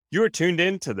You are tuned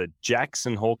in to the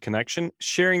Jackson Hole Connection,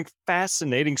 sharing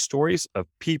fascinating stories of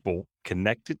people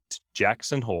connected to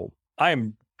Jackson Hole. I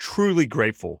am truly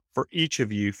grateful for each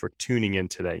of you for tuning in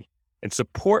today. And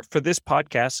support for this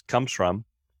podcast comes from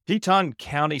Teton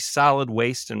County Solid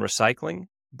Waste and Recycling,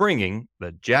 bringing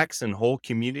the Jackson Hole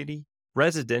community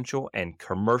residential and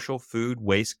commercial food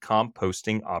waste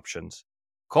composting options.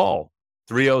 Call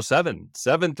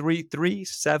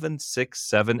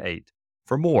 307-733-7678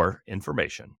 for more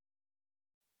information.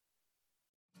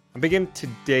 I begin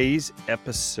today's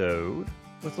episode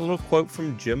with a little quote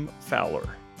from Jim Fowler.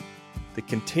 The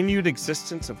continued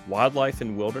existence of wildlife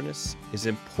and wilderness is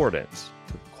important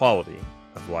to the quality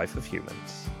of life of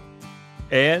humans.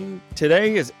 And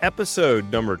today is episode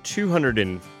number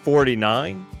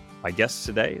 249. My guest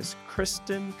today is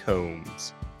Kristin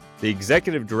Combs, the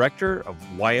Executive Director of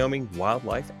Wyoming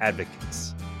Wildlife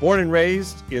Advocates. Born and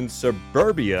raised in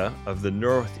suburbia of the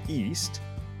Northeast,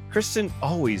 Kristin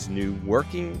always knew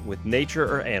working with nature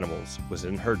or animals was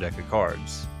in her deck of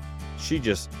cards. She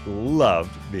just loved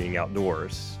being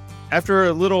outdoors. After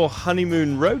a little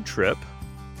honeymoon road trip,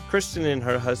 Kristin and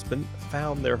her husband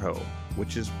found their home,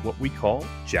 which is what we call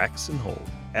Jackson Hole,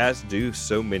 as do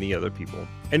so many other people.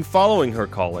 And following her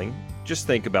calling, just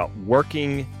think about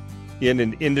working in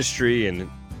an industry and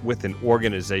with an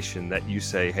organization that you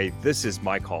say, hey, this is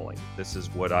my calling. This is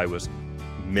what I was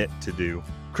meant to do.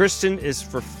 Kristin is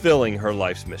fulfilling her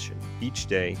life's mission each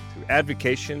day through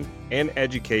advocacy and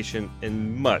education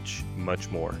and much, much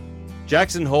more.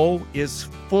 Jackson Hole is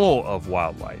full of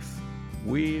wildlife.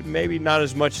 We maybe not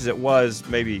as much as it was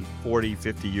maybe 40,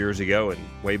 50 years ago and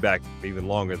way back even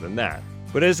longer than that.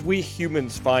 But as we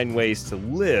humans find ways to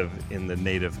live in the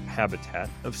native habitat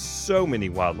of so many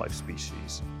wildlife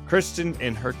species, Kristin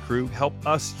and her crew help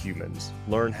us humans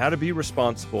learn how to be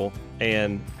responsible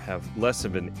and have less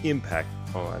of an impact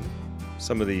on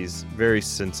some of these very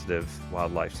sensitive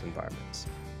wildlife environments.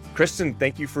 Kristin,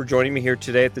 thank you for joining me here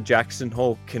today at the Jackson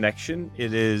Hole Connection.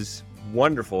 It is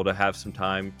wonderful to have some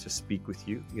time to speak with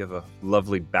you. You have a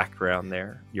lovely background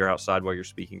there. You're outside while you're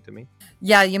speaking to me.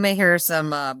 Yeah, you may hear some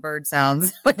bird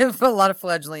sounds. We have a lot of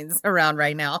fledglings around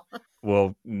right now.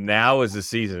 Well, now is the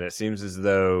season. It seems as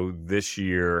though this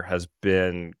year has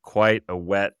been quite a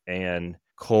wet and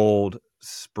cold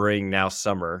spring, now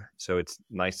summer. So it's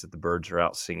nice that the birds are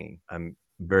out singing. I'm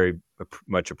very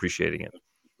much appreciating it.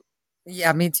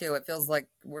 Yeah, me too. It feels like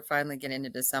we're finally getting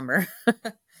into summer.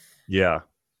 Yeah.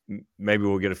 Maybe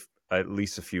we'll get at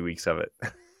least a few weeks of it.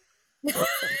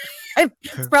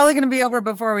 It's probably going to be over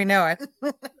before we know it.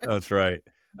 That's right.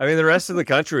 I mean, the rest of the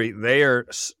country, they are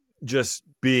just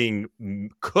being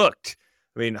cooked.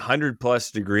 I mean, 100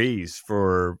 plus degrees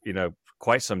for,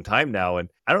 quite some time now. And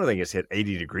I don't think it's hit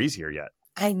 80 degrees here yet.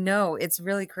 I know. It's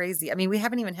really crazy. I mean, we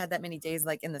haven't even had that many days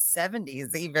like in the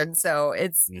 70s even. So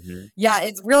it's,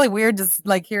 it's really weird to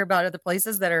like hear about other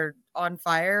places that are on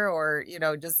fire or,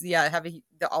 just, having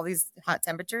all these hot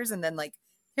temperatures. And then like,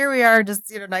 here we are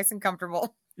just, nice and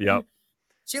comfortable. Yep.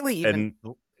 Chilly even.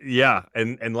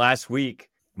 And last week,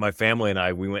 my family and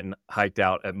I, we went and hiked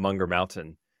out at Munger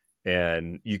Mountain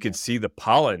and you could see the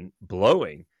pollen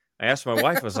blowing. I asked my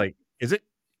wife, I was like, is it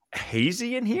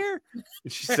hazy in here?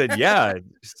 And she said, yeah.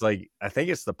 It's like, I think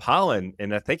it's the pollen.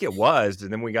 And I think it was.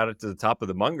 And then we got it to the top of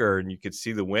the Munger and you could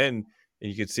see the wind and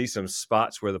you could see some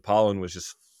spots where the pollen was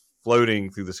just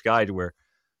floating through the sky to where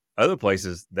other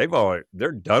places,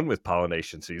 they're done with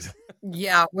pollination season.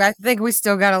 Yeah, I think we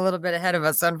still got a little bit ahead of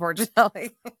us,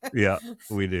 unfortunately. Yeah,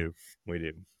 we do.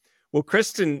 Well,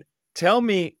 Kristin, tell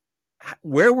me,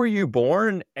 where were you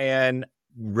born and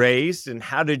raised, and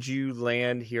how did you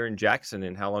land here in Jackson,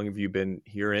 and how long have you been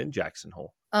here in Jackson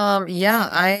Hole? Yeah,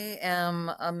 I am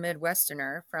a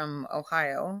Midwesterner from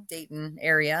Ohio, Dayton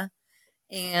area,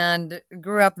 and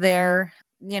grew up there,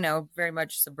 very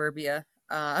much suburbia,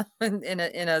 in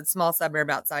a small suburb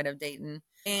outside of Dayton.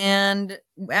 And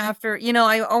after,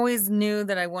 I always knew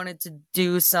that I wanted to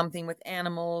do something with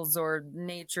animals or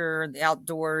nature, the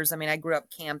outdoors. I mean, I grew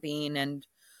up camping and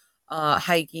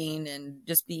hiking and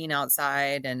just being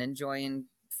outside and enjoying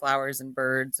flowers and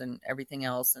birds and everything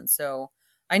else. And so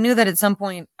I knew that at some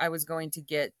point I was going to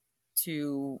get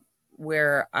to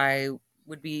where I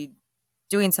would be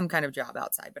doing some kind of job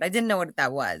outside, but I didn't know what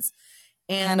that was.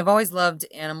 And I've always loved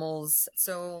animals.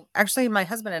 So actually my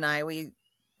husband and I, we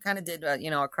kind of did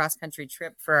a cross-country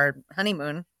trip for our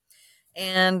honeymoon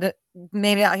and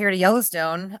made it out here to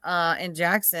Yellowstone in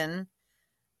Jackson.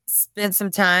 Spent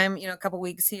some time, a couple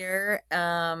weeks here,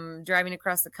 driving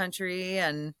across the country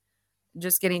and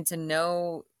just getting to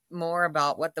know more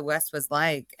about what the West was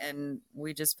like. And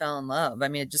we just fell in love. I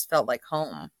mean, it just felt like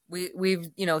home. We've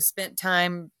spent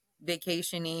time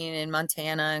vacationing in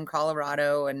Montana and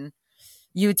Colorado and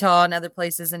Utah and other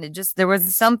places. And there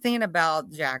was something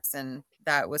about Jackson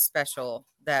that was special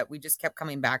that we just kept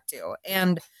coming back to.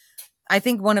 And I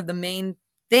think one of the main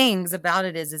things about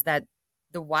it is that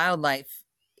the wildlife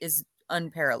is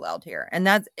unparalleled here.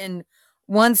 And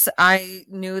once I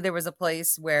knew there was a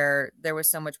place where there was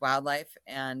so much wildlife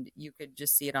and you could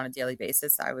just see it on a daily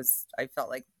basis, I felt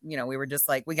like, we were just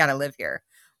like, we got to live here.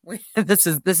 This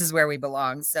is where we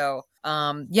belong. So,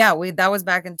 yeah, that was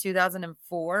back in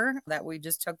 2004 that we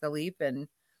just took the leap, and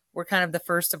we're kind of the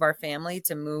first of our family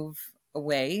to move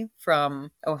away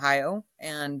from Ohio,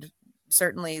 and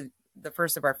certainly the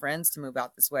first of our friends to move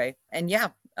out this way. And yeah,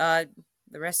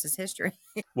 the rest is history.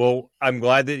 Well, I'm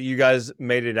glad that you guys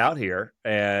made it out here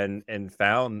and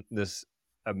found this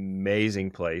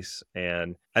amazing place.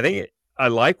 And I think I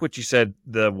like what you said.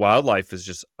 The wildlife is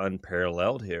just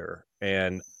unparalleled here.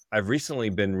 And I've recently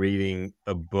been reading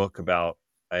a book about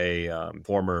a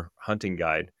former hunting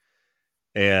guide,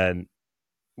 and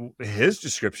his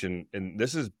description, and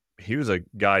he was a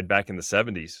guide back in the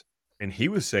 70s, and he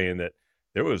was saying that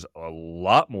there was a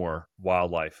lot more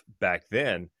wildlife back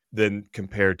then than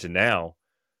compared to now.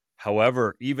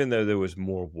 However, even though there was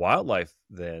more wildlife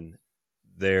then,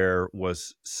 there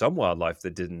was some wildlife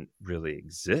that didn't really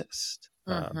exist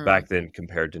back then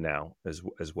compared to now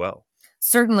as well.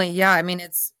 Certainly, yeah. I mean,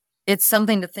 it's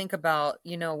something to think about.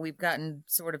 We've gotten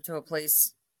sort of to a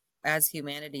place as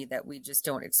humanity that we just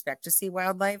don't expect to see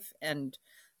wildlife, and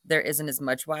there isn't as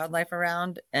much wildlife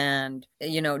around. And,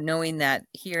 knowing that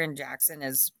here in Jackson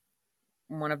is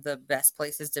one of the best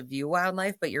places to view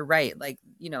wildlife. But you're right. Like,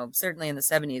 certainly in the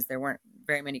 70s, there weren't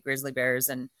very many grizzly bears,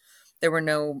 and there were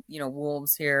no,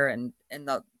 wolves here, and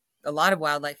a lot of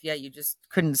wildlife. Yeah. You just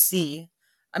couldn't see.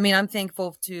 I mean, I'm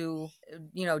thankful to,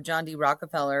 John D.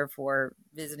 Rockefeller for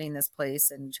visiting this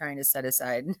place and trying to set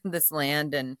aside this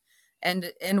land and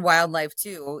wildlife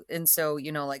too. And so,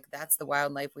 like, that's the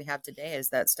wildlife we have today, is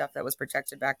that stuff that was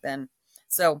protected back then.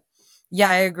 So yeah,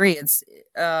 I agree.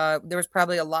 There was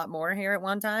probably a lot more here at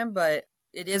one time, but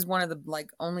it is one of the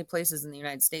only places in the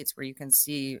United States where you can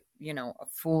see, a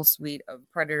full suite of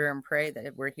predator and prey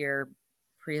that were here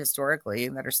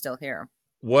prehistorically that are still here.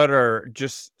 What are,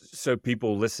 just so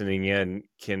people listening in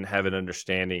can have an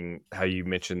understanding, how you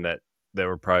mentioned that they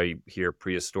were probably here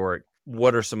prehistoric,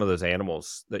 what are some of those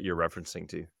animals that you're referencing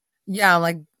to?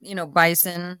 Yeah,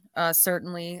 bison,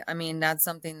 certainly. I mean, that's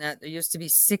something that there used to be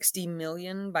 60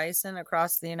 million bison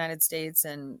across the United States,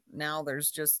 and now there's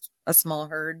just a small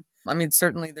herd. I mean,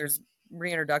 certainly there's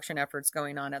reintroduction efforts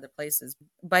going on other places.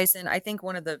 Bison, I think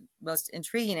one of the most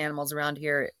intriguing animals around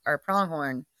here are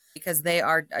pronghorn, because they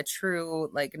are a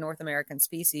true North American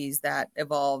species that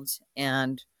evolved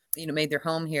and made their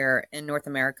home here in North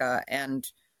America, and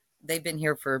they've been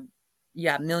here for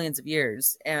millions of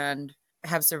years and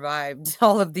have survived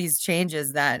all of these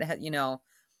changes that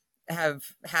have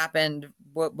happened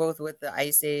both with the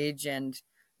ice age and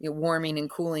warming and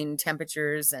cooling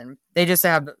temperatures, and they just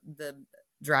have the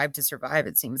drive to survive,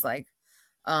 it seems like.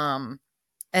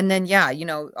 And then,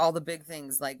 all the big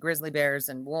things like grizzly bears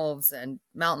and wolves and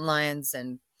mountain lions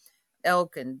and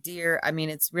elk and deer. I mean,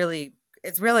 it's really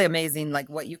amazing,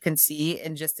 what you can see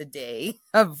in just a day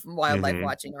of wildlife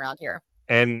watching around here.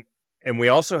 And we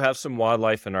also have some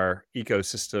wildlife in our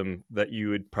ecosystem that you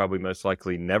would probably most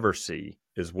likely never see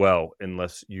as well,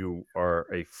 unless you are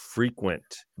a frequent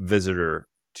visitor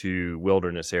to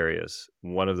wilderness areas.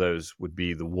 One of those would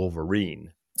be the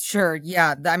wolverine. Sure.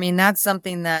 Yeah. I mean, that's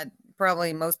something that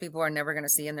probably most people are never going to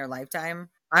see in their lifetime.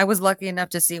 I was lucky enough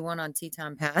to see one on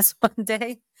Teton Pass one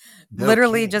day. No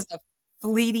Literally kidding. Just a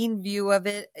fleeting view of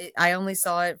it. I only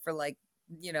saw it for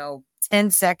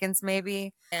 10 seconds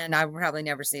maybe, and I will probably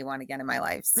never see one again in my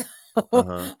life.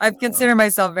 So I've considered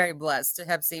myself very blessed to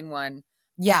have seen one.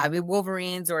 Yeah, I mean,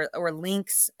 wolverines or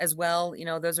lynx as well.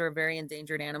 Those are a very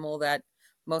endangered animal that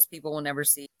most people will never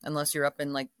see unless you're up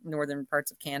in northern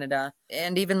parts of Canada.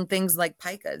 And even things like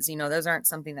pikas, those aren't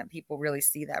something that people really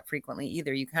see that frequently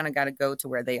either. You kind of got to go to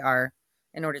where they are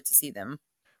in order to see them.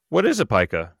 What is a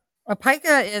pika? A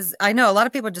pika is, I know a lot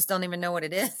of people just don't even know what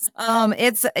it is.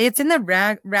 It's in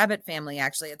the rabbit family,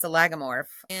 actually. It's a lagomorph,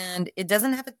 and it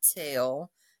doesn't have a tail.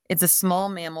 It's a small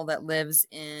mammal that lives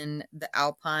in the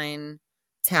alpine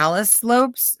talus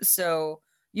slopes. So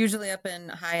usually up in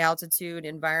high altitude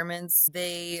environments,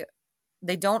 they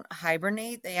don't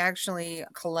hibernate. They actually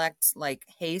collect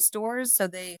hay stores. So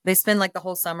they spend the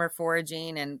whole summer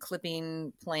foraging and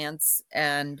clipping plants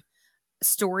and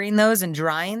storing those and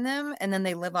drying them, and then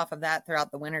they live off of that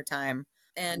throughout the winter time.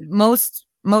 And most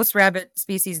rabbit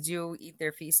species do eat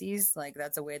their feces.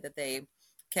 That's a way that they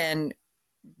can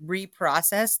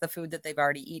reprocess the food that they've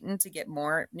already eaten to get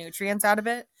more nutrients out of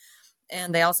it.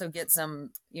 And they also get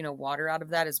some, water out of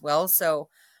that as well. So,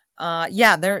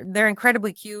 yeah, they're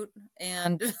incredibly cute,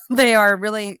 and they are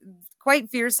really quite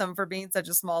fearsome for being such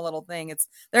a small little thing.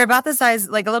 They're about the size,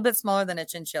 like a little bit smaller than a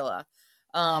chinchilla.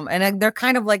 And they're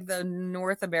kind of like the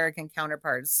North American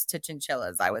counterparts to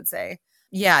chinchillas, I would say.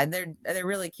 Yeah, they're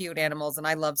really cute animals, and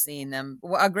I love seeing them.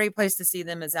 A great place to see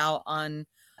them is out on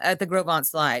at the Grovant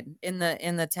slide in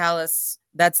the talus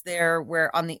that's there,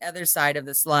 where on the other side of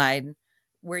the slide,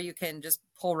 where you can just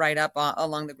pull right up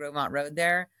along the Grovant Road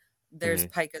there. There's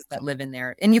Mhm. pikas that live in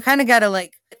there, and you kind of got to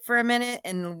like sit for a minute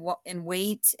and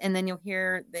wait, and then you'll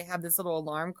hear they have this little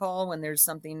alarm call when there's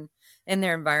something in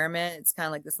their environment. It's kind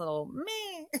of like this little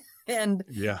meh, and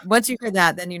Yeah. once you hear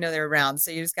that, then you know they're around.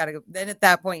 So you just got to go. Then at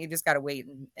that point, you just got to wait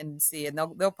and see, and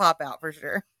they'll pop out for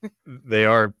sure. They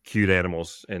are cute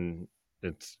animals, and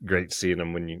it's great seeing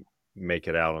them when you make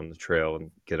it out on the trail and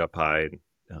get up high and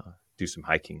do some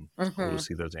hiking. It's cool to Hmm.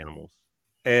 see those animals.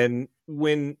 And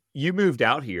when you moved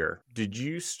out here, did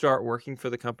you start working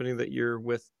for the company that you're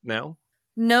with now?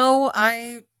 No,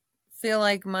 I feel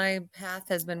like my path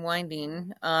has been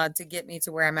winding to get me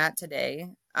to where I'm at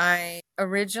today. I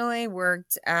originally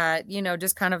worked at,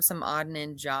 just kind of some odd and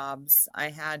end jobs. I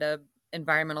had a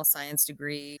environmental science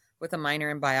degree with a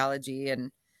minor in biology,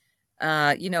 and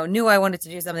knew I wanted to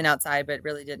do something outside, but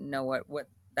really didn't know what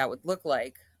that would look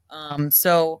like.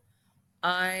 So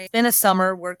I spent a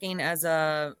summer working as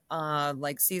a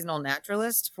like seasonal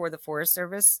naturalist for the Forest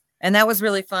Service, and that was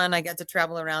really fun. I got to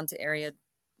travel around to area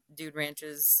dude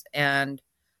ranches and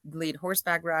lead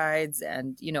horseback rides,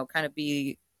 and kind of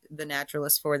be the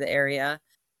naturalist for the area.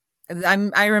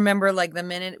 I remember like the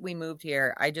minute we moved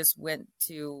here, I just went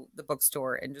to the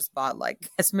bookstore and just bought like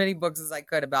as many books as I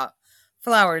could about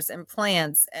flowers and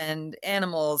plants and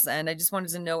animals, and I just wanted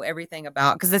to know everything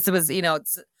about, because this was,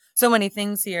 it's so many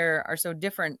things here are so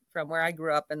different from where I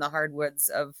grew up in the hardwoods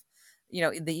of,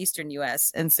 the eastern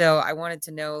US. And so I wanted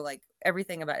to know like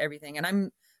everything about everything. And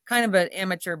I'm kind of an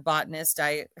amateur botanist.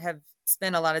 I have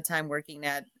spent a lot of time working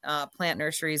at plant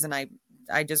nurseries, and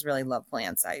I just really love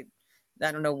plants. I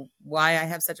don't know why I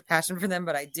have such a passion for them,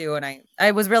 but I do. And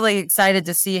I was really excited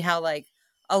to see how like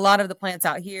a lot of the plants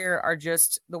out here are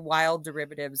just the wild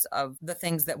derivatives of the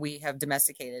things that we have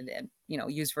domesticated and,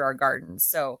 use for our gardens.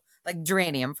 So like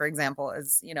geranium, for example,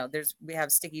 is, we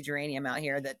have sticky geranium out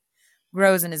here that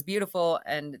grows and is beautiful.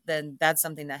 And then that's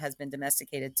something that has been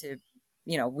domesticated to,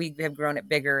 we have grown it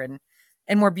bigger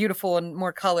and more beautiful and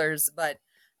more colors. But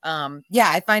yeah,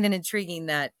 I find it intriguing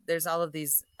that there's all of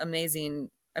these amazing,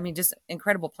 I mean, just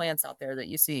incredible plants out there that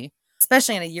you see,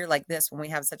 especially in a year like this when we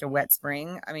have such a wet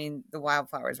spring. I mean, the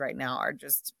wildflowers right now are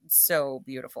just so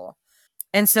beautiful.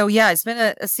 And so, yeah, I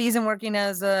spent a season working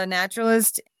as a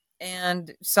naturalist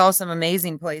and saw some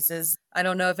amazing places. I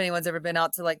don't know if anyone's ever been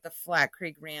out to like the Flat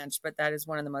Creek Ranch, but that is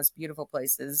one of the most beautiful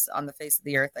places on the face of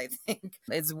the earth, I think.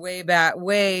 It's way back,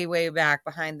 way, way back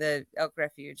behind the elk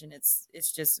refuge, and it's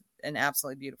just an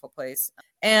absolutely beautiful place.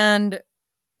 And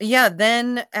yeah,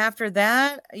 then after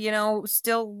that,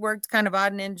 still worked kind of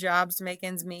odd and end jobs to make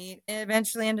ends meet, and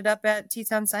eventually ended up at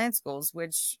Teton Science Schools,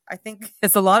 which I think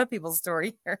is a lot of people's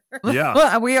story here. Yeah.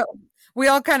 Well, we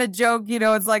all kind of joke,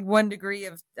 it's like 1 degree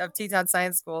of Teton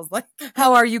Science Schools. Like,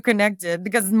 how are you connected?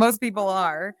 Because most people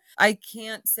are. I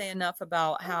can't say enough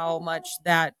about how much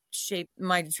that shaped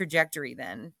my trajectory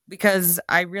then, because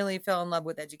I really fell in love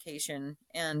with education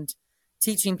and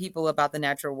teaching people about the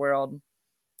natural world.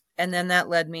 And then that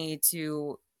led me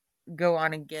to go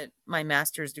on and get my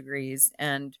master's degrees.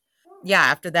 And yeah,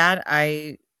 after that,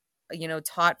 I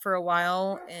taught for a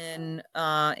while in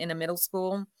a middle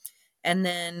school, and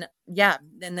then yeah,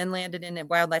 and then landed in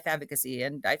wildlife advocacy.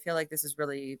 And I feel like this is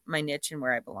really my niche and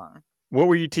where I belong. What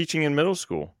were you teaching in middle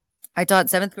school? I taught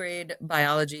seventh grade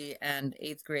biology and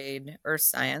eighth grade earth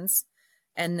science,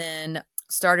 and then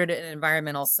started an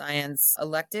environmental science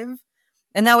elective.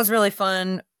 And that was really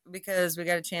fun because we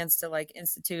got a chance to like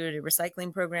institute a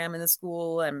recycling program in the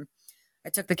school, and I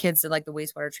took the kids to like the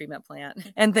wastewater treatment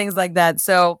plant and things like that.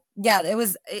 So yeah, it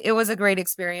was a great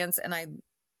experience, and I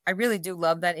really do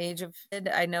love that age of kid.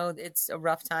 I know it's a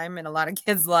rough time in a lot of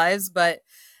kids' lives, but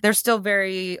they're still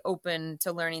very open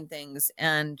to learning things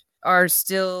and are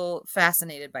still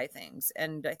fascinated by things.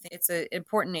 And I think it's an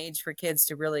important age for kids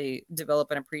to really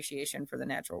develop an appreciation for the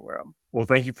natural world. Well,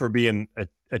 thank you for being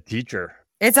a teacher.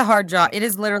 It's a hard job. It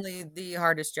is literally the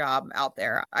hardest job out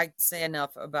there. I say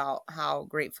enough about how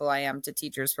grateful I am to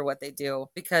teachers for what they do,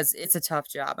 because it's a tough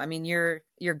job. I mean, you're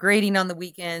grading on the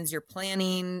weekends, you're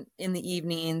planning in the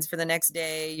evenings for the next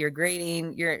day, you're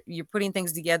grading, you're putting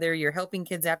things together, you're helping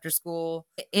kids after school.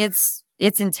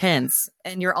 it's intense,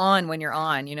 and you're on when you're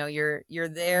on, you're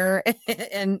there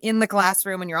and in the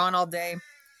classroom and you're on all day.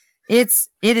 It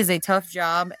is a tough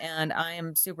job, and I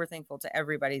am super thankful to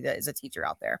everybody that is a teacher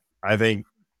out there. I think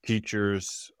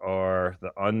teachers are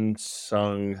the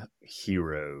unsung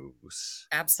heroes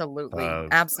Absolutely. of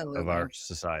Absolutely. our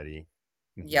society.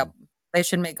 Yep. Mhm. They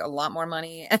should make a lot more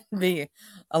money and be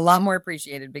a lot more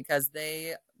appreciated because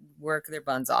they work their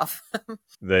buns off.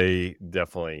 They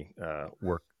definitely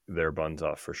work their buns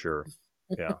off for sure.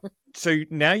 Yeah. So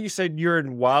now you said you're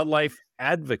in wildlife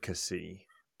advocacy.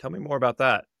 Tell me more about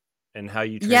that and how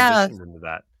you Yeah. transitioned into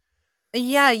that.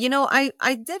 Yeah,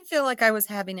 I did feel like I was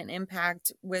having an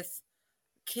impact with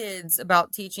kids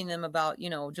about teaching them about,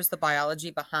 just the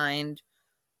biology behind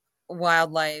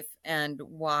wildlife and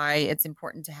why it's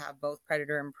important to have both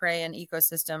predator and prey in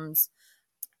ecosystems.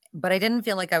 But I didn't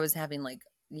feel like I was having like,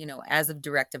 as of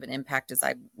direct of an impact as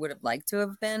I would have liked to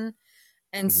have been.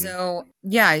 And Mhm. so,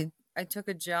 yeah, I took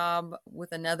a job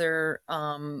with another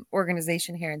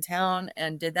organization here in town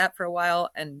and did that for a while,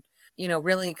 and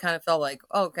really kind of felt like,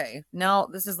 okay, now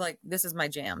this is my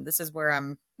jam. This is where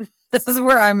I'm this is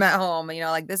where I'm at home,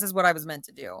 like this is what I was meant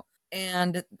to do.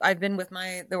 And I've been with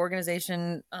the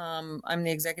organization. I'm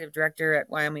the executive director at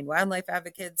Wyoming Wildlife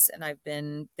Advocates, and I've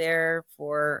been there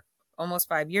for almost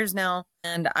 5 years now.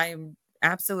 And I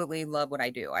absolutely love what I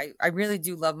do. I really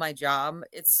do love my job.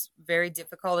 It's very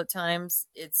difficult at times.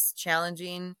 It's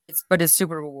challenging. But it's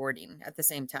super rewarding at the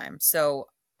same time. So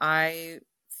I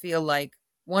feel like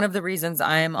one of the reasons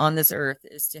I am on this earth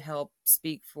is to help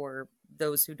speak for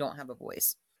those who don't have a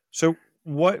voice. So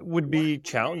what would be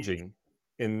challenging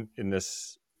in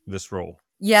this role?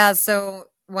 Yeah, so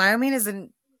Wyoming is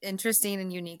an interesting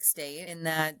and unique state in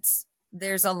that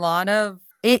there's a lot of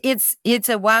it's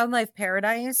a wildlife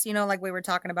paradise, like we were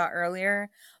talking about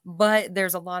earlier, but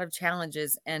there's a lot of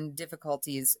challenges and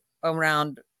difficulties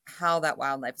around how that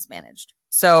wildlife is managed.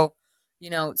 So,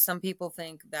 some people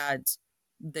think that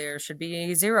there should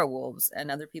be zero wolves, and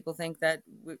other people think that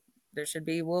there should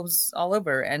be wolves all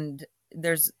over, and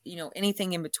there's,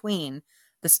 anything in between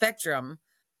the spectrum.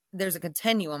 There's a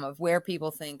continuum of where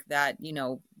people think that,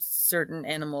 certain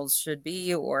animals should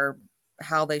be or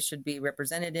how they should be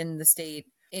represented in the state.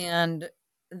 And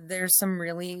there's some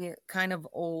really kind of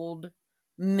old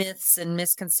myths and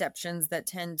misconceptions that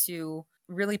tend to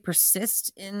really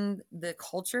persist in the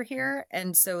culture here.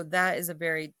 And so that is a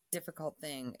very difficult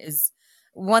thing. Is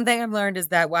one thing I've learned is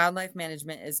that wildlife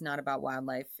management is not about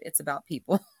wildlife, it's about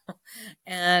people.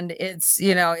 And it's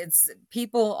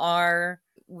people are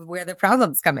where the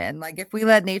problems come in. Like if we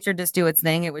let nature just do its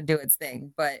thing, it would do its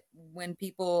thing. But when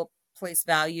people place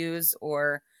values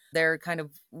or their kind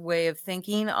of way of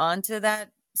thinking onto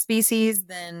that species,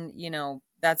 then,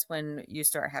 that's when you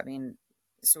start having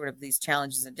sort of these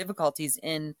challenges and difficulties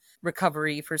in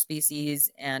recovery for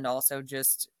species, and also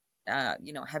just,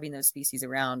 having those species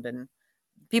around, and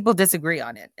people disagree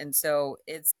on it. And so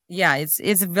it's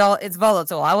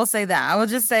volatile. I will say that. I will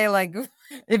just say, like,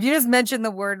 if you just mention the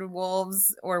word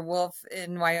wolves or wolf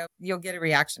in Wyoming, you'll get a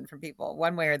reaction from people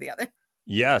one way or the other.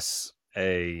 Yes,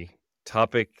 a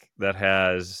topic that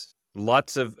has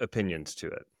lots of opinions to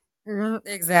it.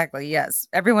 Exactly. Yes.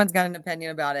 Everyone's got an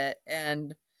opinion about it.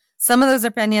 And some of those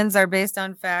opinions are based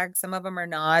on facts. Some of them are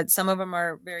not. Some of them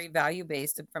are very value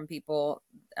based from people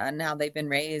and how they've been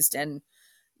raised. And,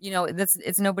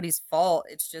 it's nobody's fault.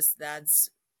 It's just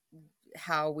that's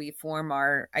how we form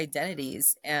our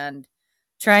identities, and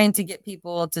trying to get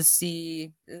people to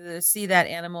see that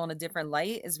animal in a different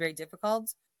light is very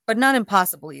difficult, but not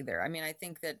impossible either. I mean, I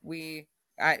think that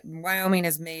Wyoming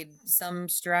has made some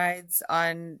strides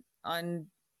on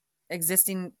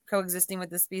coexisting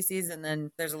with the species, and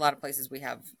then there's a lot of places we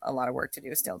have a lot of work to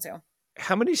do still too.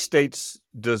 How many states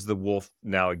does the wolf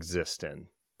now exist in?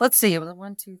 Let's see. It was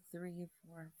 1, 2, 3,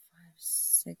 4, 5,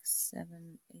 6,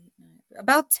 7, 8, 9,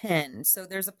 about 10. So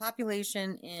there's a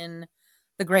population in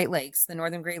the Great Lakes, the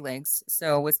Northern Great Lakes.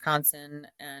 So Wisconsin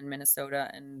and Minnesota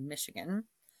and Michigan.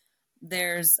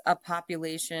 There's a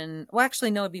population. Well, actually,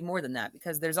 no, it'd be more than that,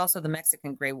 because there's also the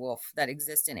Mexican gray wolf that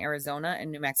exists in Arizona and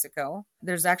New Mexico.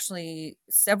 There's actually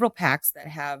several packs that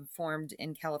have formed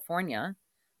in California,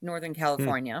 Northern Hmm.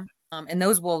 California. And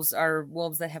those wolves are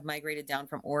wolves that have migrated down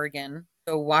from Oregon.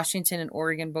 So Washington and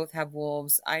Oregon both have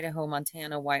wolves, Idaho,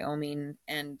 Montana, Wyoming,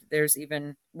 and there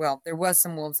was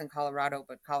some wolves in Colorado,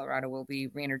 but Colorado will be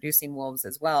reintroducing wolves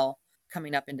as well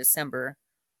coming up in December.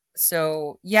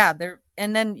 So yeah,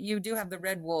 and then you do have the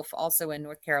red wolf also in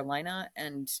North Carolina,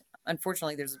 and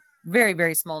unfortunately there's a very,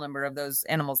 very small number of those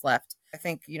animals left. I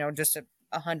think, just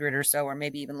 100 or so, or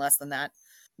maybe even less than that.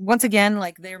 Once again,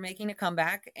 like, they're making a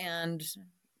comeback, and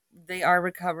they are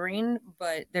recovering,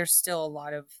 but there's still a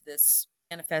lot of this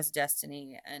manifest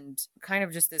destiny and kind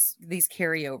of just these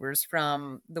carryovers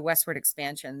from the westward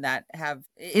expansion that have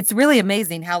it's really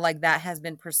amazing how like that has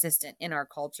been persistent in our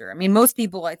culture. I mean, most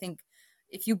people, I think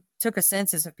if you took a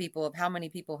census of people of how many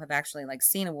people have actually like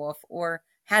seen a wolf or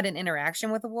had an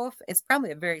interaction with a wolf, it's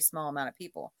probably a very small amount of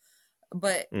people.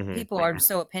 But Hmm. people are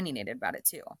so opinionated about it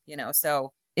too, you know.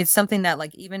 So it's something that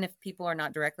like even if people are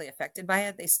not directly affected by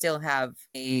it, they still have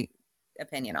a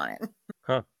opinion on it.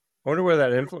 Huh. I wonder where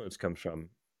that influence comes from.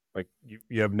 Like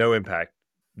you have no impact.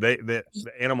 The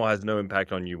animal has no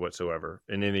impact on you whatsoever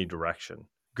in any direction.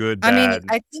 Good, I mean, bad,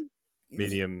 I think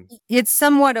medium. it's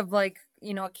somewhat of like,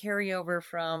 you know, a carryover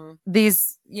from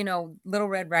these, you know, Little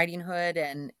Red Riding Hood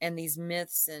and these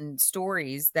myths and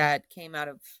stories that came out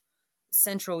of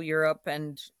Central Europe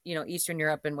and, you know, Eastern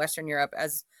Europe and Western Europe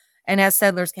as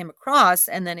settlers came across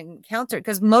and then encountered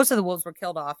because most of the wolves were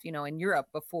killed off, you know, in Europe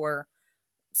before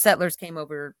settlers came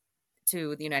over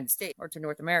to the United States or to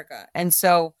North America. And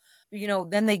so, you know,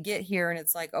 then they get here and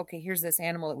it's like, okay, here's this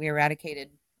animal that we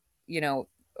eradicated, you know,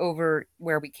 over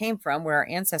where we came from, where our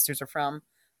ancestors are from.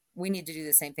 We need to do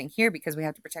the same thing here because we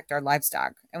have to protect our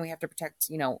livestock and we have to protect,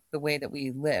 you know, the way that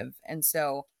we live. And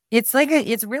so it's like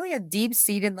it's really a deep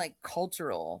seated like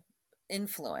cultural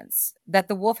influence that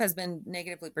the wolf has been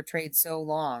negatively portrayed so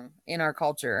long in our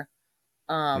culture,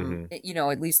 Hmm. you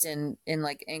know, at least in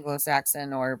like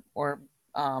Anglo-Saxon or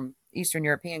Eastern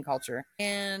European culture,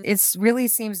 and it's really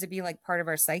seems to be like part of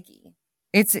our psyche.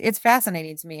 It's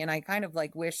fascinating to me, and I kind of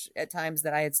like wish at times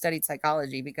that I had studied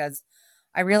psychology because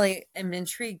I really am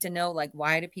intrigued to know like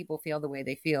why do people feel the way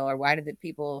they feel, or why do the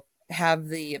people have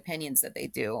the opinions that they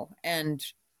do, and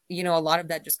you know, a lot of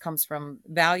that just comes from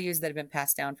values that have been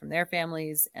passed down from their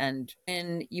families, and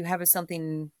when you have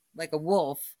something like a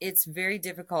wolf, it's very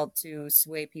difficult to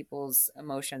sway people's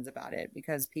emotions about it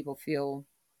because people feel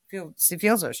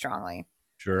so strongly.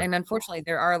 Sure. And unfortunately,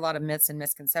 there are a lot of myths and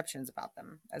misconceptions about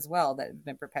them as well that have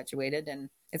been perpetuated, and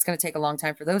it's going to take a long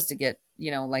time for those to get,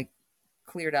 you know, like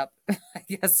cleared up, I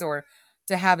guess, or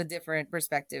to have a different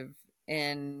perspective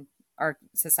in our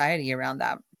society around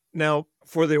that. Now,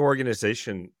 for the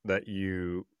organization that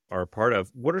you are a part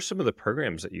of, what are some of the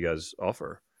programs that you guys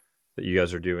offer that you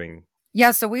guys are doing?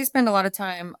 Yeah, so we spend a lot of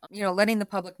time, you know, letting the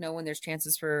public know when there's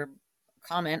chances for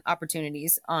comment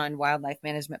opportunities on wildlife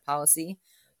management policy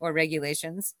or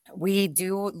regulations. We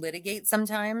do litigate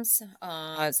sometimes.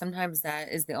 Sometimes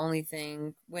that is the only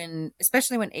thing when,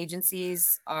 especially when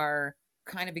agencies are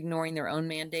kind of ignoring their own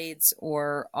mandates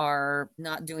or are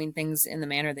not doing things in the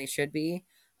manner they should be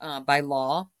by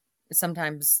law.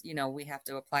 Sometimes, you know, we have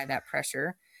to apply that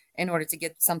pressure in order to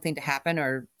get something to happen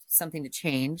or something to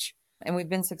change, and we've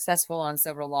been successful on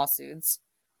several lawsuits,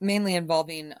 mainly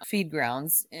involving feed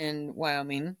grounds in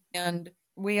Wyoming. And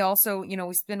we also, you know,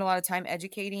 we spend a lot of time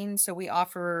educating. So we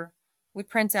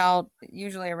print out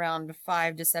usually around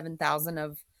 5 to 7,000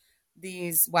 of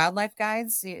these wildlife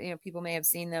guides. You know, people may have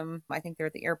seen them. I think they're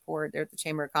at the airport, they're at the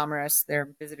Chamber of Commerce,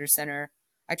 they're visitor center.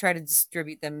 I try to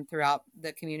distribute them throughout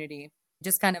the community.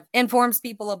 Just kind of informs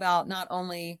people about not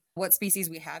only what species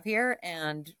we have here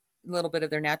and a little bit of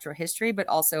their natural history, but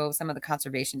also some of the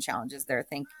conservation challenges they're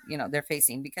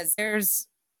facing because there's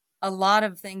a lot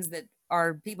of things that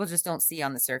are people just don't see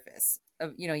on the surface.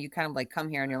 Of, you know, you kind of like come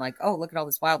here and you're like, oh, look at all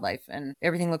this wildlife and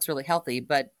everything looks really healthy,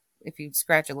 but if you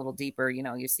scratch a little deeper, you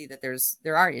know, you see that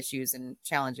there are issues and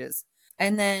challenges.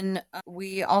 And then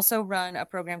we also run a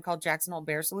program called Jackson Hole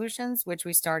Bear Solutions, which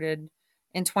we started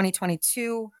in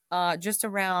 2022, just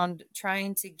around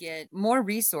trying to get more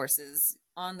resources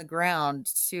on the ground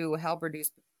to help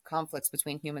reduce conflicts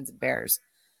between humans and bears.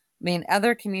 I mean,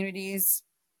 other communities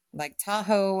like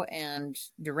Tahoe and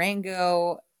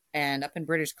Durango and up in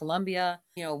British Columbia,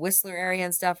 you know, Whistler area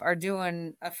and stuff are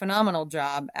doing a phenomenal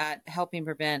job at helping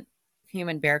prevent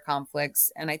human bear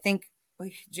conflicts. And I think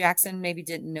Jackson maybe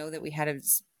didn't know that we had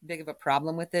as big of a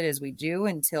problem with it as we do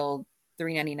until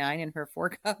 399 and her four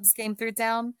cubs came through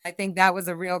town. I think that was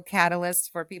a real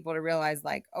catalyst for people to realize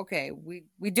like, okay,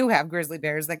 we do have grizzly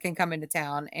bears that can come into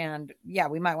town and yeah,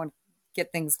 we might want to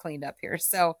get things cleaned up here.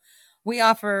 So we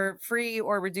offer free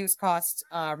or reduced cost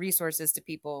resources to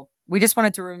people. We just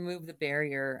wanted to remove the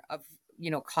barrier of, you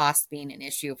know, cost being an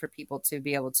issue for people to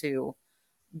be able to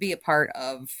be a part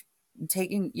of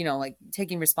taking, you know, like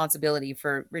taking responsibility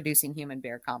for reducing human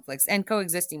bear conflicts and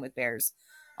coexisting with bears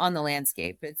on the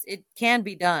landscape. It can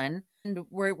be done, and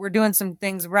we're doing some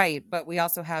things right, but we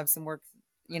also have some work,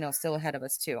 you know, still ahead of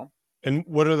us too. And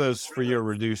what are those free or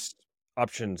reduced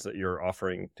options that you're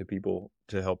offering to people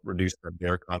to help reduce their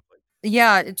bear conflict?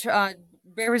 Yeah,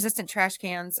 bear resistant trash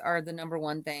cans are the number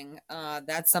one thing.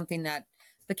 That's something that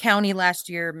the county last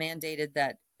year mandated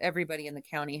that everybody in the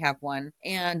county have one.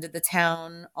 And the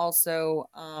town also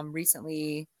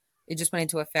recently, it just went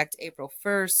into effect April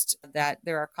 1st, that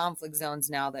there are conflict zones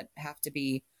now that have to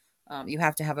be, you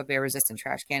have to have a bear resistant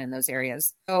trash can in those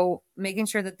areas. So making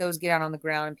sure that those get out on the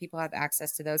ground and people have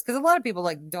access to those. Because a lot of people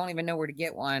like don't even know where to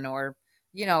get one, or,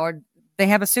 or they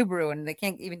have a Subaru and they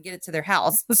can't even get it to their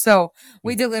house. So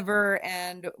we deliver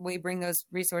and we bring those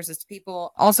resources to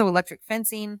people. Also, electric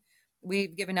fencing.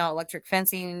 We've given out electric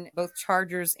fencing, both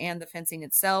chargers and the fencing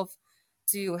itself,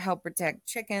 to help protect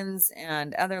chickens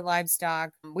and other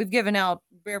livestock. We've given out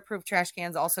bear-proof trash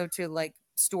cans also to like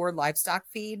store livestock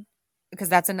feed, because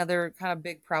that's another kind of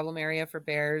big problem area for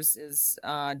bears, is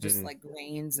just like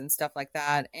grains and stuff like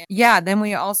that. And yeah, then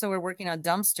we also are working on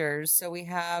dumpsters. So we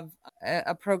have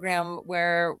a program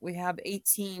where we have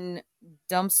 18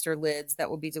 dumpster lids that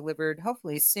will be delivered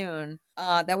hopefully soon,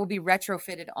 that will be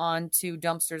retrofitted onto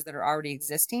dumpsters that are already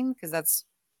existing, because that's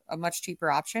a much cheaper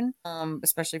option,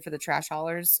 especially for the trash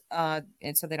haulers.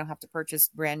 And so they don't have to purchase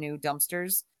brand new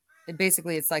dumpsters.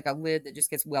 Basically, it's like a lid that just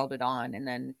gets welded on, and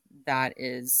then that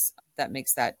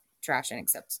makes that trash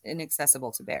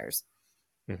inaccessible to bears.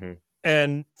 Mm-hmm.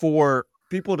 And for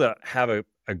people to have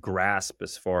a grasp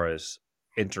as far as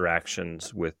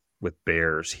interactions with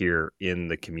bears here in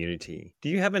the community, do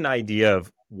you have an idea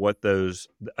of what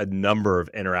a number of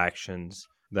interactions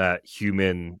that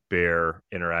human bear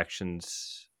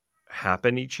interactions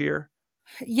happen each year?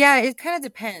 Yeah, it kind of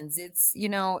depends. It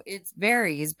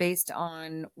varies based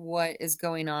on what is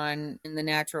going on in the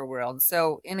natural world.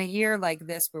 So in a year like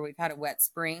this, where we've had a wet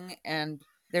spring and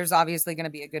there's obviously going to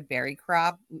be a good berry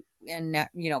crop and,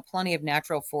 plenty of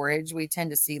natural forage, we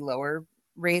tend to see lower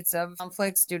rates of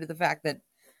conflicts due to the fact that,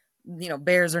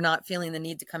 bears are not feeling the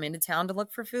need to come into town to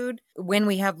look for food. When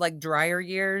we have like drier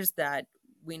years that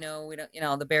we don't,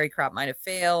 the berry crop might have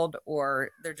failed, or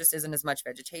there just isn't as much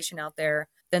vegetation out there,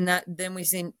 then we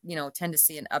tend to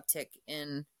see an uptick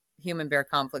in human bear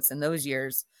conflicts in those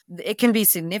years. It can be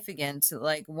significant.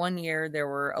 Like one year there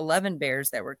were 11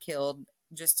 bears that were killed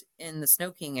just in the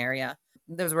Snow King area.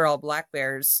 Those were all black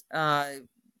bears. That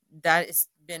has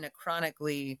been a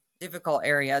chronically difficult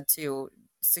area to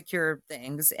secure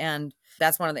things, and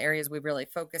that's one of the areas we've really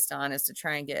focused on, is to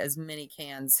try and get as many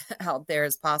cans out there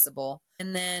as possible.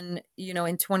 And then,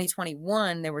 in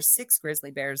 2021 there were 6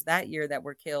 grizzly bears that year that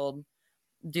were killed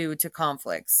due to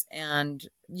conflicts. And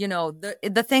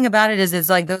the thing about it is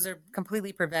like those are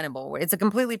completely preventable. It's a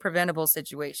completely preventable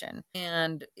situation.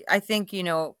 And I think,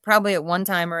 probably at one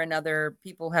time or another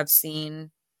people have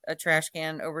seen a trash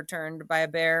can overturned by a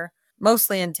bear.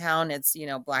 Mostly in town, it's,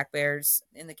 black bears.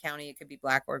 In the county, it could be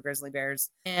black or grizzly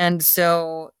bears. And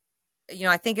so,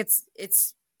 I think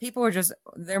it's people are just,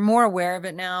 they're more aware of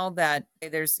it now, that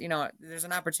there's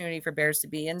an opportunity for bears to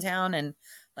be in town, and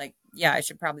like, yeah, I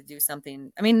should probably do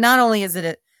something. I mean, not only is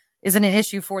it an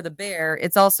issue for the bear,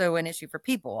 it's also an issue for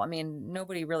people. I mean,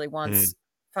 nobody really wants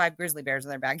 5 grizzly bears in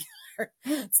their backyard.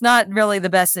 It's not really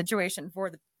the best situation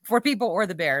for people or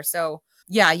the bear. So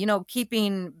yeah,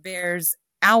 keeping bears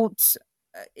out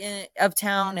of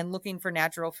town and looking for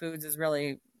natural foods is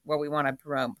really what we want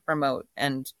to promote,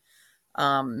 and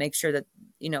make sure that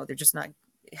they're just not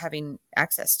having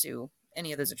access to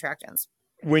any of those attractions.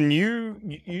 When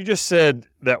you just said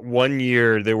that one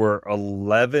year there were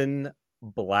 11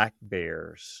 black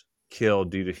bears killed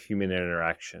due to human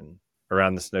interaction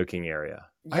around the Snow King area.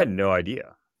 Yep. I had no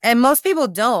idea. And most people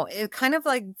don't. It kind of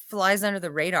like flies under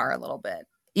the radar a little bit.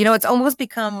 It's almost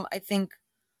become, I think,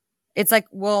 it's like,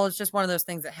 well, it's just one of those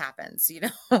things that happens,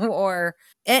 or,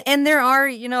 and there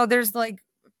are, there's like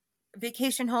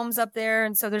vacation homes up there.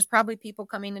 And so there's probably people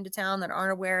coming into town that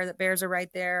aren't aware that bears are right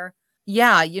there.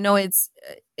 Yeah.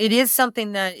 It is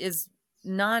something that is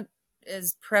not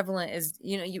as prevalent as,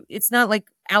 it's not like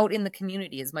out in the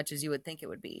community as much as you would think it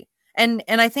would be. And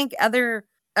I think other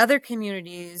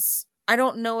communities, I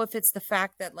don't know if it's the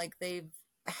fact that like they've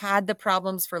had the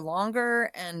problems for longer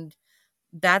and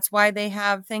that's why they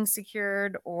have things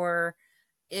secured, or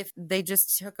if they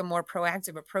just took a more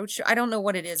proactive approach. I don't know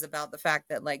what it is about the fact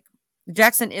that like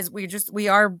Jackson we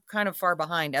are kind of far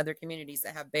behind other communities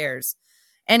that have bears.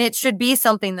 And it should be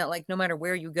something that like, no matter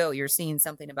where you go, you're seeing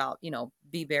something about,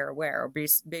 be bear aware, or be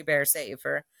bear safe,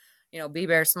 or, be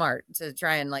bear smart, to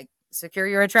try and like secure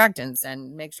your attractants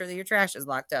and make sure that your trash is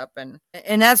locked up. And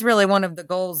that's really one of the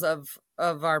goals of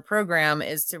our program,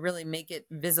 is to really make it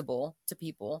visible to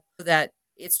people so that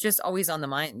it's just always on the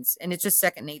minds and it's just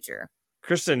second nature.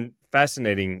 Kristin,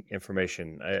 fascinating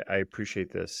information. I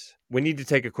appreciate this. We need to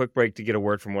take a quick break to get a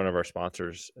word from one of our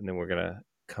sponsors, and then we're going to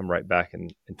come right back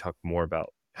and talk more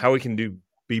about how we can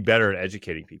be better at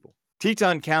educating people.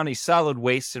 Teton County Solid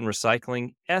Waste and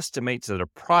Recycling estimates that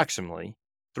approximately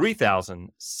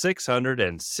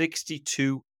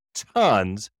 3,662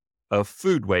 tons of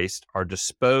food waste are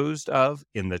disposed of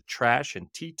in the trash in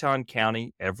Teton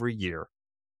County every year.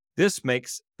 This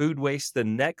makes food waste the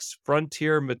next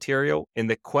frontier material in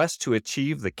the quest to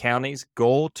achieve the county's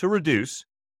goal to reduce,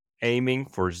 aiming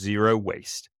for zero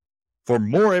waste. For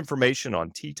more information on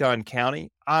Teton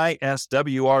County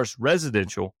ISWR's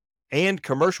residential and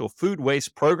commercial food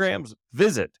waste programs,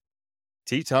 visit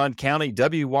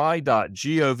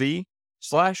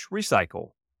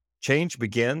TetonCountyWY.gov/recycle. Change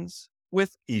begins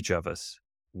with each of us,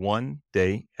 one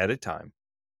day at a time.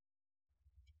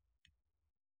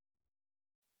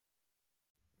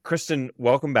 Kristin,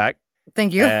 welcome back.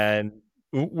 Thank you. And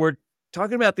we're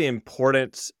talking about the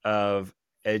importance of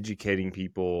educating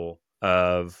people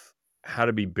of how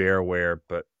to be bear aware,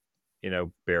 but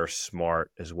bear smart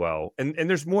as well. And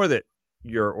there's more that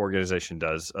your organization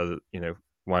does,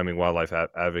 Wyoming Wildlife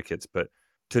Advocates, but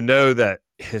to know that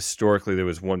historically there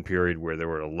was one period where there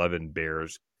were 11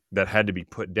 bears that had to be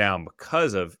put down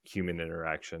because of human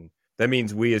interaction, that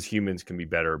means we as humans can be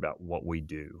better about what we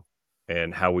do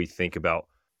and how we think about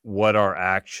what our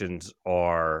actions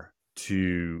are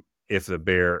to, if the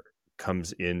bear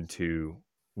comes into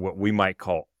what we might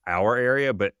call our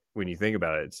area, but when you think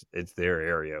about it, it's their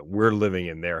area. We're living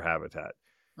in their habitat,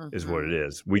 is what it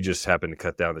is. We just happen to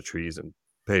cut down the trees and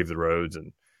pave the roads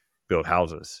and build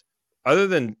houses. Other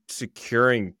than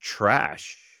securing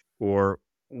trash, or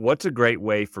what's a great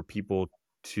way for people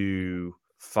to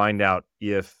find out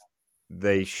if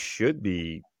they should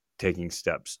be taking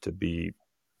steps to be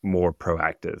more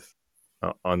proactive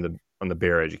on the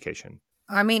bear education?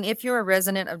 I mean, if you're a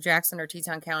resident of Jackson or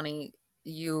Teton County,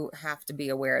 you have to be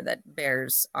aware that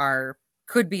bears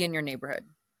could be in your neighborhood.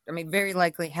 I mean, very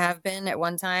likely have been at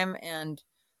one time and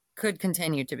could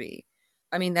continue to be.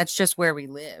 I mean, that's just where we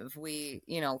live.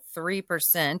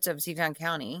 3% of Teton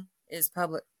County is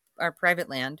private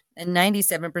land, and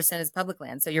 97% is public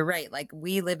land. So you're right. Like,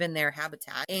 we live in their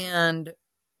habitat and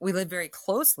we live very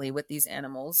closely with these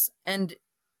animals. And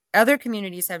other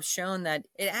communities have shown that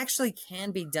it actually can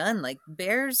be done. Like,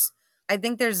 bears, I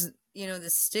think there's the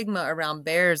stigma around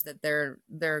bears that they're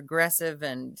aggressive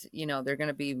and they're going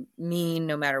to be mean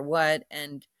no matter what.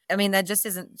 And I mean, that just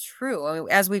isn't true. I mean,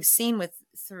 as we've seen with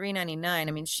 399,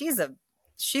 I mean, she's a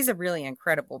really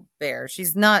incredible bear.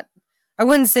 She's not, I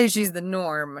wouldn't say she's the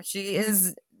norm. She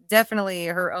is definitely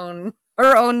her own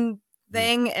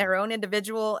thing, her own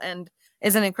individual, and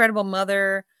is an incredible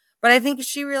mother. But I think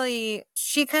she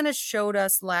kind of showed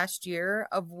us last year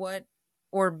or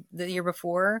the year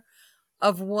before,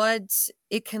 of what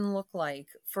it can look like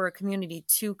for a community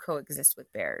to coexist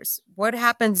with bears. What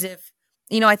happens if,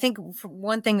 I think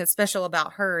one thing that's special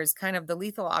about her is kind of the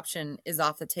lethal option is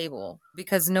off the table,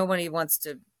 because nobody wants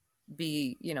to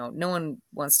be, no one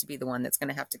wants to be the one that's going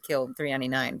to have to kill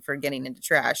 399 for getting into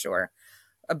trash or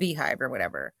a beehive or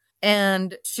whatever.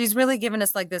 And she's really given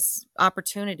us like this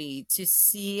opportunity to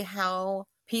see how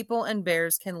people and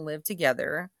bears can live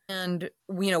together. And,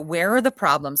 where are the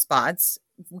problem spots?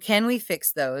 Can we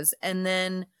fix those? And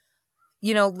then,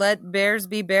 let bears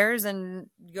be bears and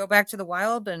go back to the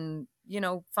wild and,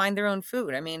 find their own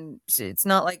food. I mean, it's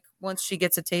not like once she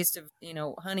gets a taste of,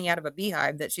 honey out of a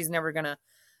beehive that she's never going to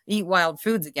eat wild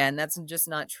foods again. That's just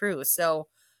not true. So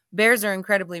bears are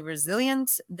incredibly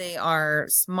resilient. They are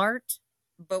smart,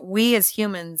 but we as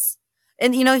humans,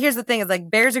 and here's the thing, is like,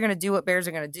 bears are going to do what bears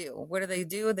are going to do. What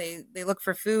do? They look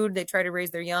for food, they try to raise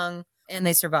their young, and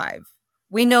they survive.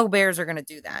 We know bears are going to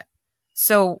do that.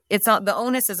 So the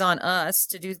onus is on us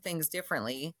to do things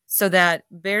differently so that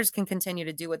bears can continue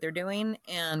to do what they're doing.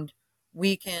 And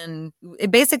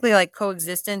basically, like,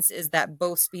 coexistence is that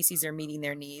both species are meeting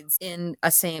their needs in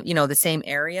the same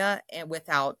area and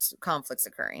without conflicts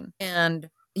occurring. And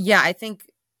yeah, I think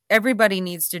everybody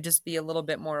needs to just be a little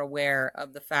bit more aware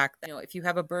of the fact that, if you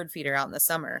have a bird feeder out in the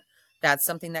summer, that's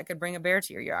something that could bring a bear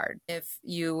to your yard. If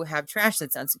you have trash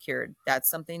that's unsecured,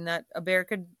 that's something that a bear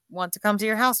could want to come to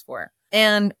your house for.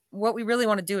 And what we really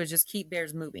want to do is just keep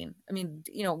bears moving. I mean,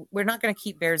 we're not going to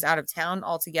keep bears out of town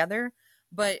altogether,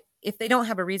 but if they don't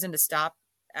have a reason to stop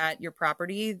at your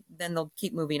property, then they'll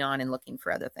keep moving on and looking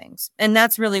for other things. And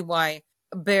that's really why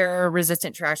bear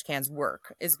resistant trash cans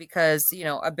work, is because,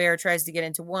 a bear tries to get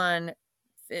into one,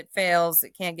 it fails,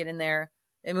 it can't get in there,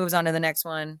 it moves on to the next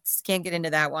one, can't get into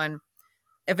that one.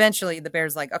 Eventually the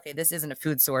bear's like, okay, this isn't a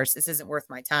food source, this isn't worth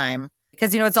my time,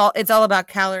 because it's all about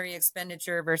calorie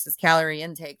expenditure versus calorie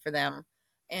intake for them.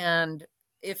 And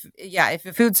if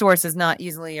a food source is not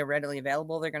easily or readily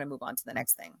available, they're going to move on to the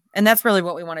next thing. And that's really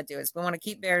what we want to do, is we want to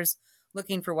keep bears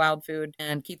looking for wild food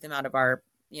and keep them out of our,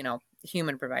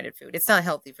 human provided food. It's not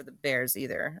healthy for the bears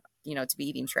either, to be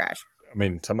eating trash. I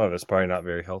mean, some of it's probably not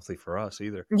very healthy for us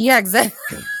either, Yeah,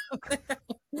 exactly.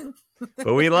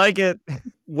 but we like it.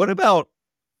 What about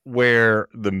where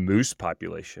the moose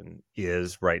population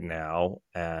is right now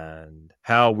and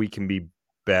how we can be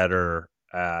better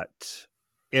at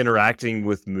interacting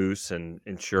with moose and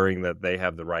ensuring that they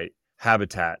have the right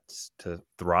habitats to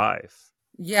thrive?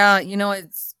 Yeah,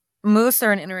 it's moose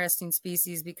are an interesting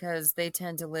species because they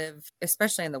tend to live,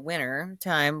 especially in the winter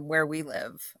time where we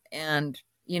live. And,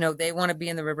 they want to be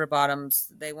in the river bottoms.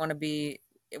 They want to be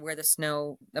where the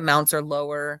snow amounts are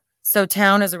lower. So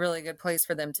town is a really good place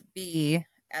for them to be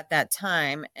at that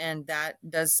time. And that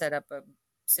does set up a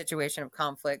situation of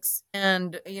conflicts.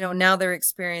 And, now they're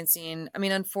experiencing, I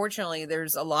mean, unfortunately,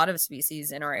 there's a lot of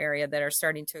species in our area that are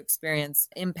starting to experience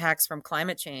impacts from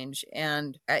climate change.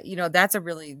 And, that's a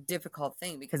really difficult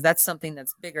thing because that's something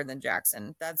that's bigger than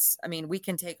Jackson. I mean, we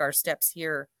can take our steps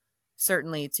here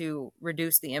certainly to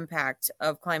reduce the impact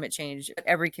of climate change.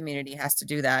 Every community has to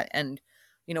do that. And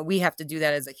we have to do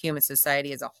that as a human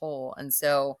society as a whole. And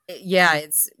so, yeah,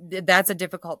 that's a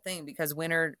difficult thing because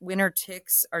winter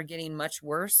ticks are getting much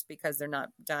worse because they're not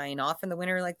dying off in the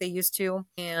winter like they used to.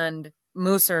 And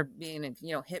moose are being,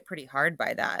 hit pretty hard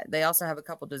by that. They also have a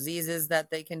couple diseases that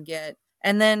they can get.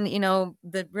 And then,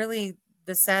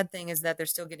 the sad thing is that they're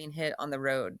still getting hit on the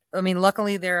road. I mean,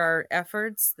 luckily there are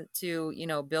efforts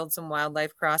to, build some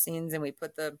wildlife crossings, and we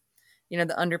put the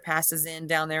underpasses in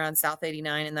down there on South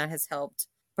 89, and that has helped.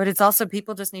 But it's also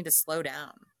people just need to slow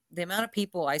down. The amount of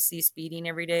people I see speeding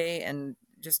every day and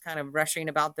just kind of rushing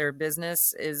about their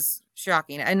business is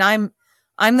shocking. And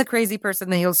I'm the crazy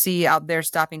person that you'll see out there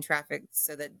stopping traffic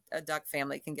so that a duck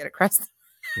family can get across.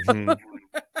 Mhm.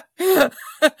 Because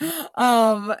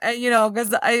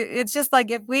it's just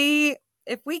like if we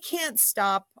can't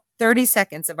stop 30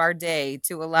 seconds of our day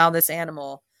to allow this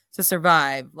animal to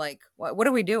survive, like what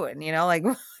are we doing? Like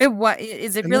what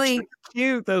is it And they're really? so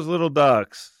cute, those little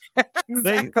ducks.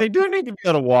 Exactly. They do need to be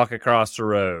able to walk across the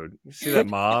road. You see that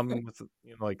mom with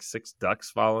like 6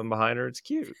 ducks following behind her? It's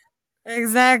cute.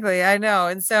 Exactly. I know.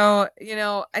 And so,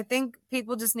 I think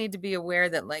people just need to be aware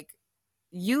that like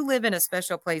you live in a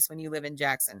special place when you live in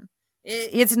Jackson.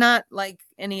 It's not like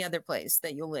any other place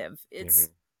that you live. It's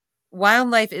Mhm.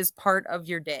 wildlife is part of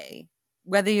your day,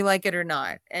 whether you like it or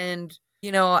not. And,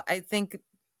 I think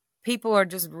people are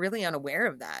just really unaware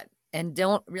of that and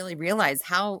don't really realize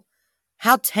how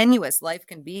tenuous life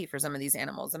can be for some of these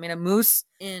animals. I mean, a moose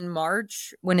in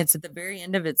March, when it's at the very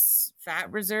end of its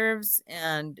fat reserves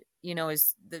and,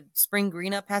 is the spring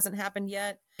green up hasn't happened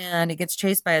yet and it gets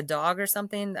chased by a dog or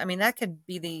something. I mean, that could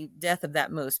be the death of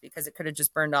that moose because it could have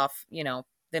just burned off,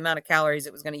 the amount of calories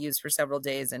it was going to use for several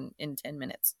days in 10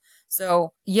 minutes.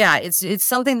 So yeah, it's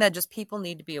something that just people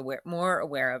need to be more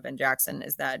aware of in Jackson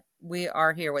is that we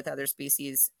are here with other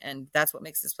species and that's what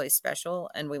makes this place special.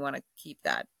 And we want to keep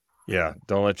that. Yeah,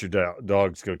 don't let your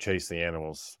dogs go chase the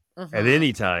animals at Mm-hmm.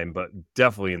 any time, but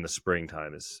definitely in the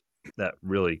springtime is that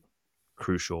really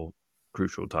crucial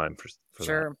time for that.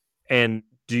 Sure. And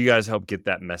do you guys help get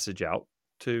that message out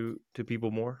to people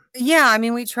more? Yeah, I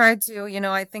mean, we tried to,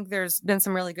 I think there's been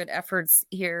some really good efforts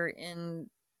here in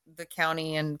the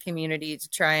county and community to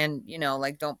try and,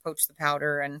 like don't poach the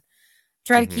powder and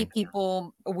try to Hmm. keep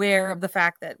people aware of the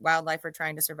fact that wildlife are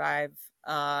trying to survive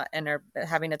and are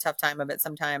having a tough time of it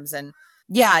sometimes. And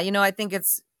yeah, I think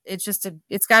it's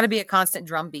got to be a constant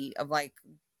drumbeat of like,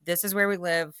 this is where we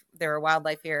live. There are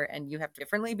wildlife here and you have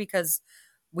differently because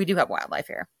we do have wildlife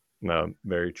here. No,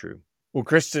 very true. Well,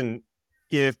 Kristin,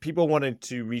 if people wanted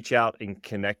to reach out and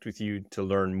connect with you to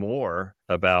learn more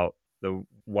about the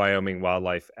Wyoming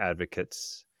wildlife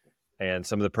advocates and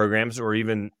some of the programs, or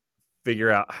even figure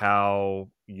out how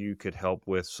you could help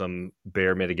with some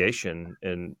bear mitigation,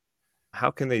 and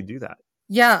how can they do that?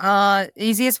 Yeah,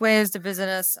 easiest way is to visit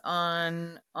us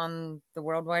on the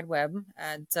World Wide Web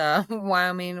at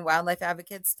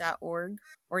WyomingWildlifeAdvocates.org,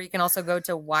 or you can also go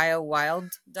to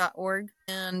wyowild.org.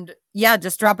 And yeah,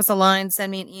 just drop us a line, send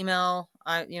me an email.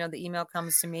 The email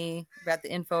comes to me. We've got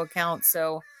the info account,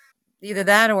 so either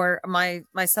that or my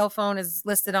cell phone is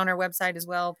listed on our website as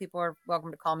well. People are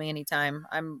welcome to call me anytime.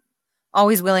 I'm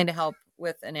always willing to help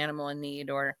with an animal in need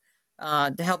or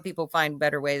to help people find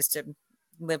better ways to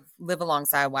live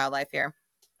alongside wildlife here.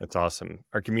 That's awesome.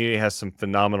 Our community has some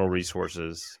phenomenal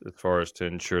resources as far as to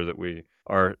ensure that we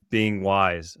are being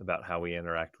wise about how we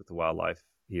interact with the wildlife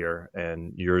here.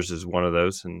 And yours is one of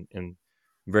those. And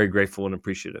very grateful and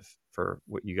appreciative for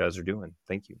what you guys are doing.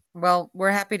 Thank you. Well,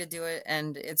 we're happy to do it.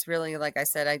 And it's really, like I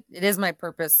said, it is my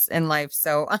purpose in life.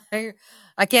 So I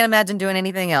can't imagine doing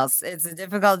anything else. It's a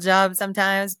difficult job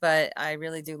sometimes, but I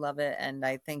really do love it. And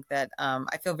I think that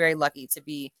I feel very lucky to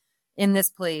be in this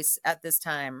place at this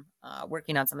time,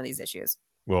 working on some of these issues.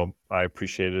 Well, I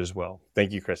appreciate it as well.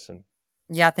 Thank you, Kristin.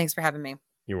 Yeah, thanks for having me.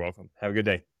 You're welcome. Have a good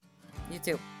day. You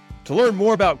too. To learn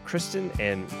more about Kristin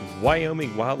and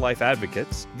Wyoming wildlife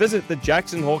advocates, visit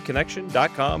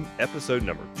thejacksonholeconnection.com, episode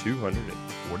number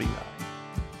 249.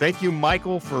 Thank you,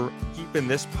 Michael, for keeping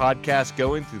this podcast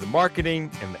going through the marketing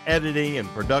and the editing and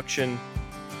production.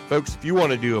 Folks, if you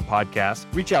want to do a podcast,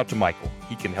 reach out to Michael.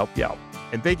 He can help you out.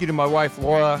 And thank you to my wife,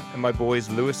 Laura, and my boys,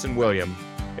 Lewis and William.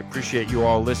 I appreciate you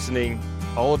all listening.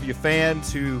 All of you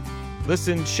fans who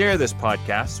listen, share this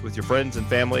podcast with your friends and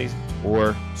families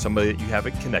or somebody that you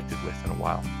haven't connected with in a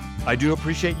while. I do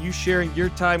appreciate you sharing your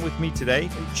time with me today,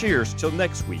 and cheers till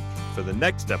next week for the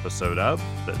next episode of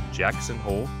the Jackson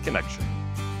Hole Connection.